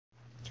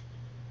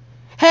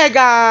Hey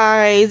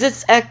guys,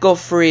 it's Echo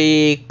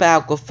Freak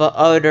back with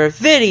another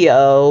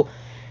video,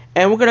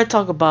 and we're gonna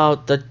talk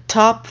about the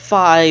top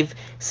 5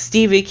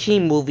 Stephen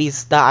King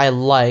movies that I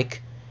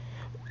like.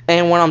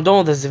 And when I'm done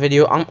with this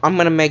video, I'm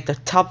gonna make the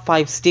top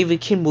 5 Stephen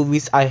King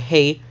movies I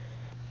hate.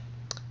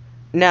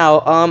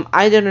 Now,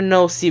 I didn't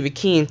know Stephen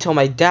King until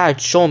my dad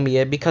showed me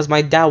it, because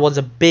my dad was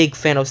a big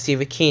fan of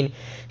Stephen King.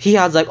 He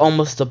has like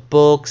almost the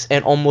books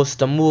and almost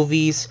the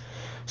movies.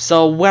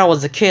 So when I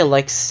was a kid,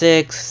 like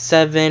 6,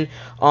 7,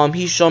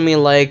 he showed me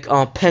like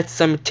Pet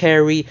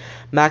Sematary,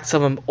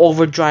 Maximum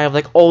Overdrive,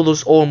 like all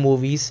those old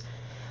movies.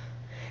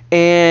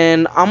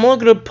 And I'm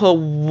only gonna put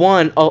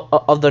one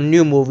of the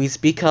new movies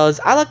because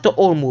I like the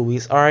old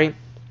movies. All right.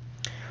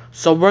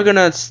 So we're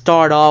gonna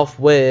start off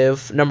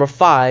with number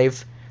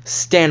 5,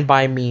 Stand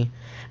By Me.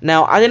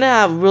 Now I didn't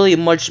have really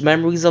much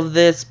memories of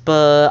this,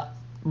 but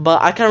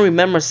I can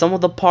remember some of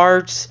the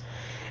parts.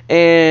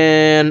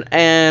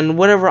 And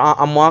whenever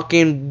I'm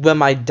walking with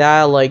my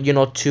dad, like, you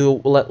know, to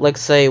like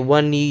say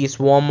Wendy's,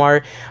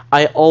 Walmart,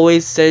 I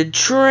always said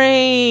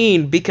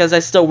train because I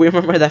still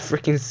remember that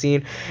freaking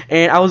scene.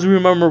 And I was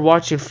remember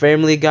watching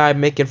Family Guy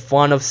making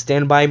fun of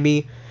Stand By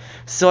Me,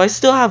 so I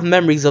still have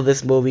memories of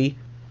this movie.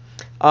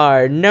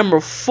 Alright,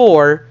 number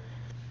 4,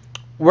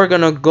 we're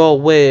gonna go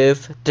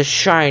with The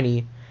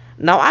Shining.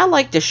 Now I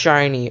like The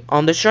Shining.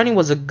 The Shining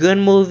was a good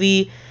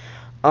movie.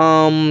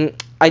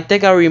 I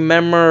think I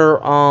remember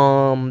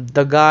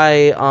the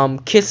guy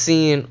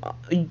kissing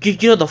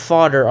you know, the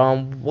father,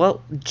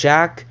 what,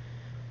 Jack,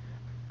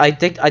 I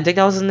think that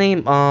was his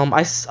name.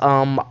 I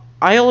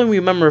only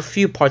remember a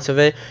few parts of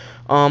it.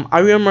 I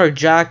remember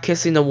Jack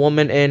kissing the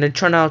woman and it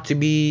turned out to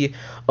be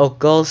a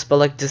ghost, but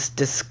like this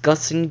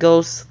disgusting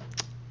ghost.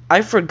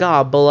 I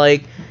forgot,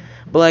 I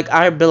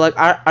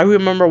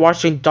remember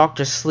watching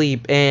Doctor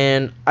Sleep,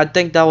 and I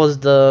think that was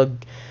the,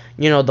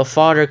 you know, the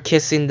father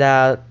kissing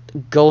that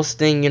ghost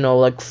thing, you know,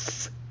 like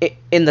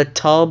in the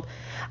tub.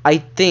 I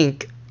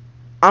think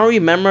I don't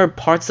remember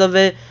parts of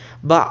it,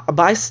 but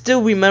I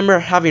still remember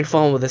having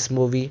fun with this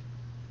movie.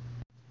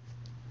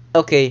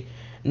 Okay,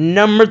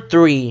 number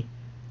 3,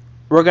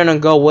 we're gonna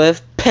go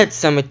with Pet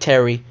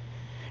Sematary.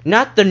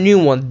 Not the new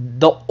one,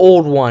 the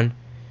old one.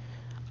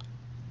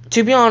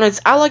 To be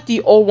honest, I like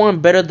the old one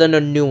better than the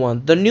new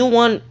one. The new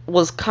one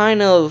was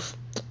kind of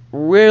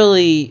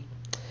really,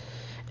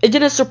 it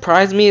didn't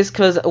surprise me, is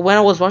because when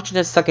I was watching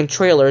the second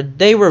trailer,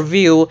 they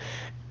reveal,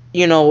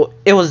 you know,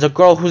 it was the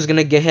girl who's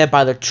gonna get hit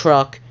by the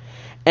truck,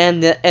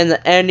 and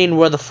the ending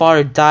where the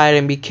father died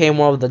and became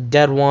one of the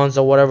dead ones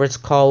or whatever it's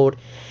called,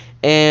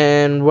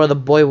 and where the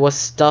boy was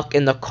stuck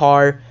in the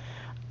car.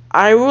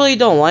 I really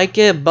don't like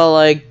it,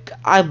 but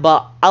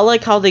I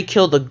like how they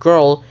killed the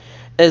girl,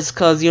 is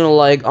cause, you know,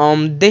 like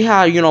they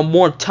had, you know,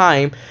 more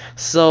time,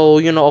 so,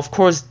 you know, of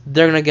course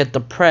they're gonna get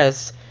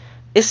depressed.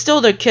 It's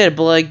still their kid,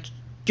 but like,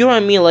 you know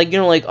what I mean, like, you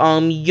know, like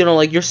you know,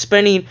 like you're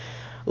spending,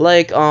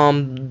 like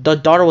the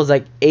daughter was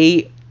like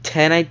 8,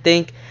 10, I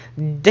think.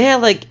 They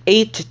had like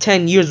 8 to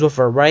 10 years with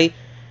her, right?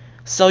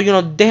 So, you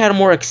know, they had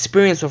more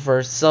experience with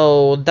her,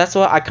 so that's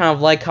why I kind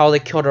of like how they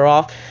killed her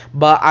off.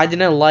 But I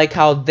didn't like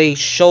how they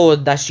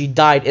showed that she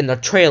died in the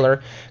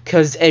trailer,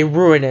 because it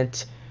ruined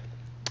it.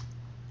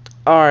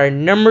 Alright,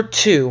 number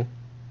 2.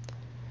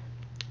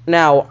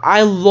 Now,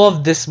 I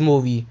love this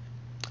movie.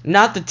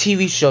 Not the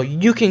TV show.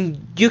 You can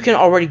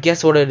already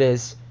guess what it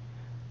is.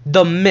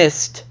 The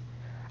Mist.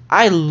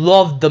 I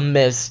love The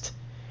Mist.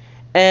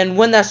 And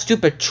when that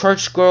stupid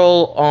church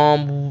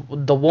girl,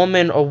 the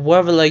woman or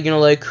whatever, like, you know,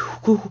 like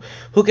who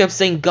kept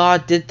saying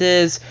God did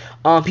this,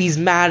 he's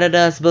mad at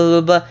us,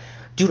 blah blah blah.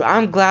 Dude,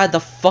 I'm glad the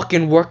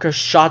fucking worker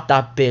shot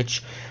that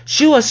bitch.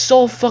 She was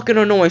so fucking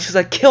annoying. She's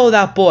like, kill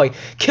that boy,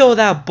 kill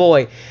that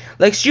boy.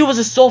 Like, she was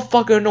just so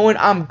fucking annoying.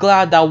 I'm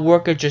glad that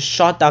worker just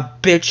shot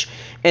that bitch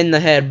in the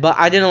head. But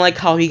I didn't like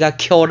how he got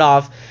killed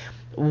off.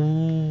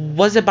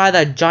 Was it by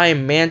that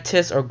giant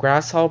mantis or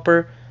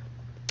grasshopper?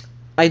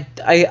 I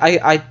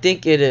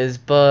think it is,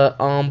 but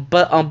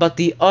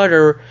the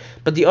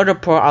other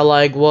part I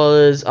like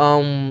was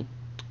what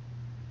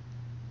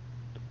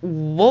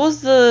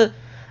was the,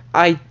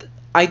 I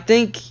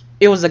think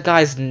it was a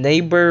guy's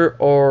neighbor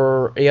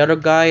or a other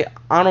guy,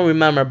 I don't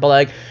remember, but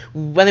like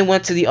when they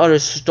went to the other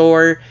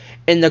store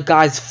and the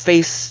guy's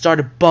face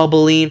started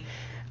bubbling.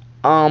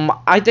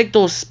 I think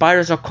those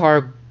spiders are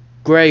called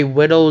Grey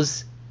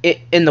Widows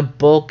in the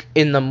book.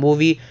 In the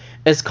movie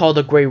it's called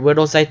the Grey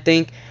Widows, I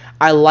think.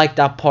 I like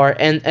that part,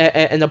 and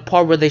the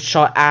part where they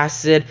shot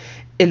acid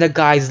in the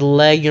guy's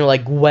leg, you know,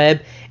 like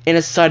web, and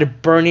it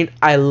started burning.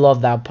 I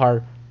love that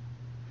part.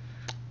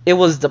 It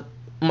was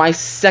my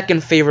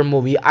second favorite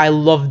movie. I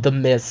love The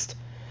Mist.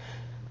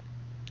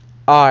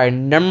 Alright,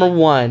 number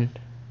 1,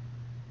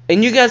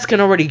 and you guys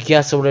can already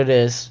guess what it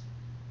is.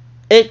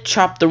 It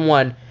Chapter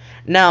 1.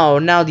 Now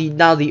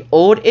the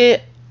old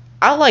It.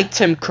 I like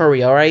Tim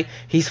Curry. All right,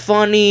 he's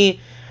funny.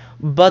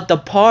 But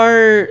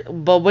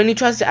when he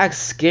tries to act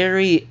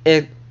scary,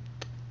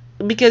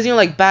 because, you know,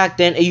 like back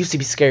then it used to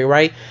be scary,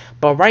 right?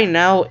 But right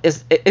now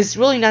it's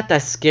really not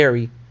that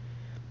scary.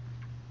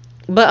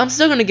 But I'm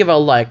still gonna give it a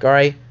like,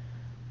 alright?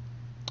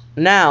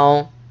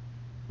 Now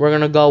we're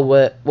gonna go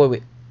with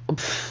wait.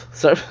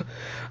 Sorry.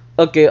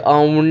 Okay.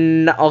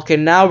 Okay.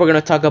 Now we're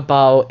gonna talk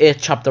about It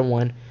Chapter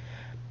 1.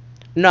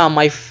 Now,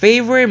 my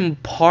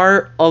favorite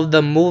part of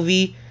the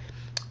movie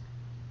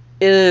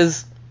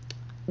is,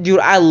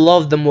 dude, I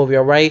love the movie,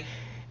 alright?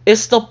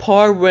 It's the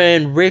part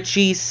when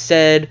Richie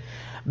said,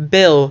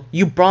 Bill,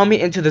 you brought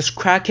me into this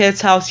crackhead's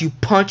house, you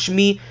punched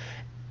me,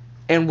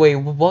 and wait,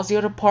 what was the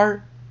other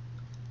part?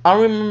 I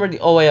don't remember the,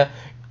 oh yeah,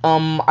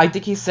 I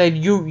think he said,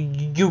 you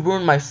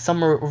ruined my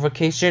summer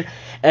vacation,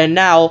 and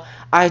now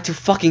I have to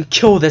fucking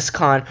kill this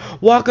con.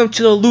 Welcome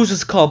to the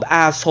Losers Club,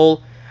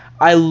 asshole.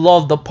 I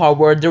love the part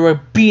where they were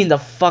beating the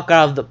fuck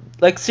out of the,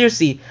 like,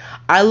 seriously,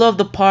 I love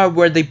the part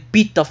where they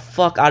beat the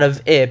fuck out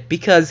of it,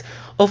 because,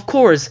 of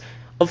course,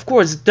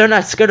 they're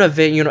not scared of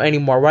it,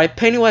 anymore, right?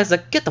 Pennywise,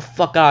 like, get the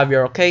fuck out of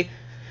here, okay?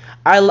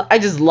 I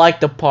just like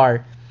the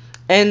part.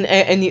 And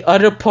the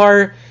other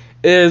part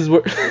is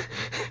where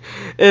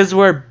is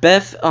where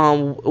Beth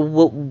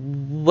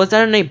was that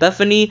her name,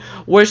 Bethany,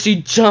 where she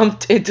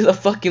jumped into the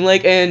fucking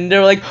lake and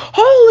they're like,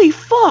 holy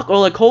fuck, or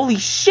like, holy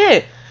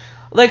shit.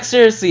 Like,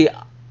 seriously,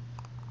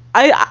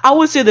 I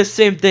would say the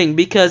same thing,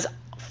 because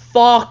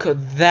fuck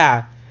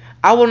that.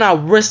 I will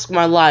not risk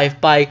my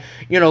life by,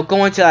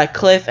 going to that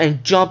cliff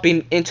and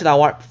jumping into that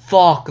water.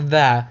 Fuck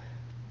that.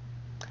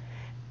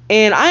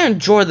 And I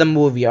enjoyed the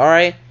movie,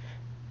 alright?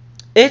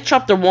 It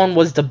Chapter 1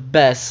 was the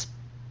best.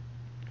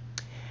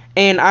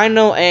 And I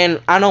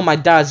know my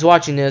dad's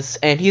watching this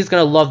and he's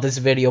gonna love this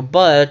video,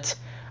 but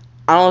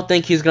I don't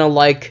think he's gonna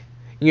like,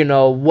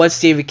 what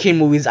Stephen King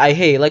movies I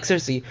hate. Like,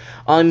 seriously,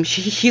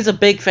 he's a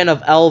big fan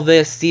of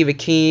Elvis, Stephen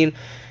King,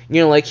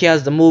 like he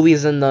has the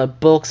movies and the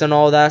books and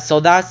all that. So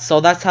that's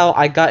how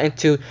I got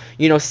into,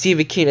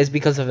 Stephen King, is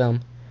because of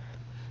him.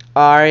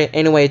 Alright,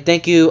 anyway,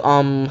 thank you,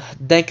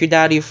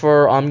 Daddy,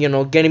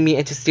 for, getting me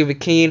into Stephen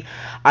King.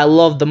 I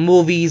love the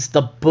movies,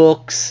 the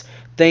books,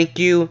 thank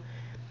you.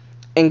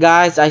 And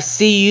guys, I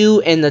see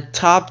you in the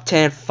top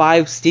 10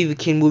 5 Stephen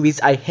King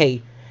movies I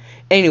hate.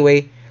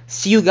 Anyway,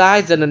 see you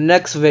guys in the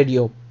next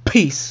video.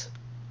 Peace.